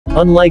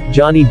Unlike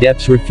Johnny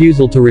Depp's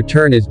refusal to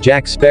return as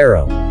Jack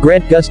Sparrow,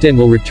 Grant Gustin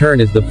will return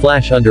as the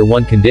Flash under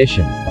one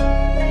condition.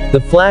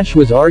 The Flash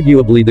was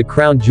arguably the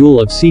crown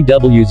jewel of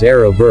CW's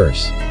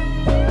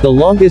Arrowverse. The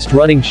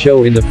longest-running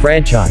show in the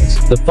franchise,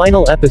 the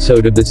final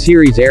episode of the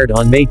series aired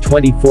on May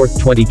 24,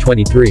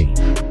 2023.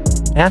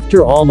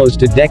 After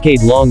almost a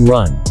decade-long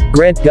run,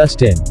 Grant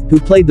Gustin, who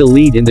played the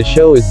lead in the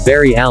show as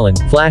Barry Allen,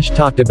 Flash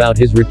talked about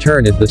his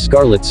return as the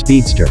Scarlet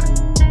Speedster.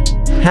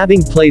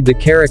 Having played the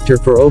character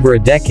for over a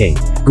decade,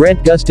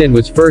 Grant Gustin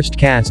was first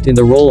cast in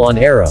the role on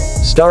Arrow,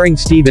 starring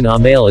Stephen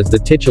Amell as the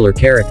titular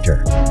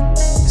character.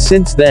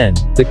 Since then,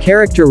 the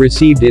character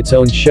received its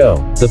own show,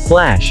 The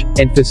Flash,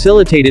 and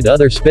facilitated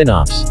other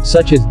spin-offs,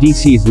 such as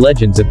DC's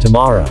Legends of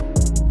Tomorrow.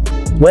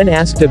 When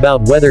asked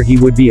about whether he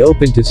would be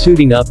open to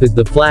suiting up as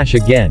the Flash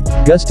again,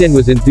 Gustin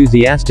was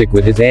enthusiastic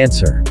with his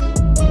answer.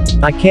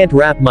 "I can't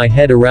wrap my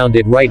head around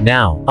it right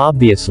now,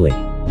 obviously.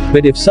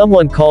 But if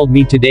someone called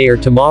me today or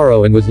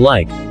tomorrow and was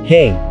like,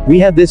 'Hey, we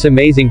have this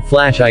amazing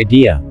Flash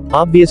idea,'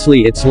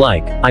 obviously it's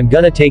like, I'm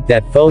gonna take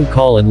that phone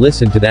call and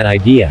listen to that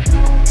idea."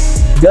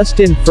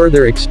 Gustin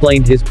further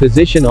explained his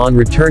position on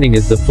returning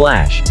as the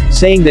Flash,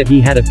 saying that he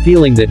had a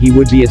feeling that he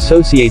would be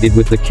associated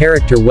with the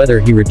character whether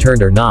he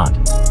returned or not.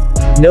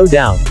 No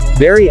doubt,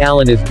 Barry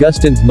Allen is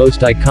Gustin's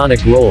most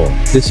iconic role,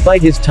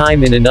 despite his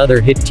time in another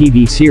hit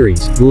TV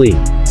series, Glee.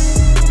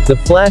 The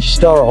Flash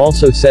star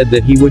also said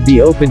that he would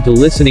be open to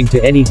listening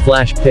to any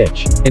Flash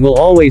pitch, and will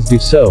always do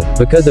so,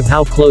 because of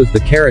how close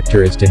the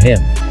character is to him.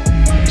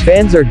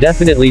 Fans are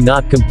definitely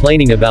not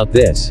complaining about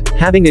this,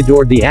 having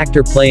adored the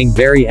actor playing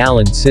Barry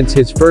Allen since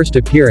his first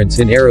appearance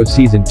in Arrow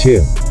Season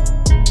 2.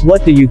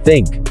 What do you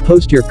think?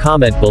 Post your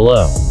comment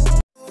below.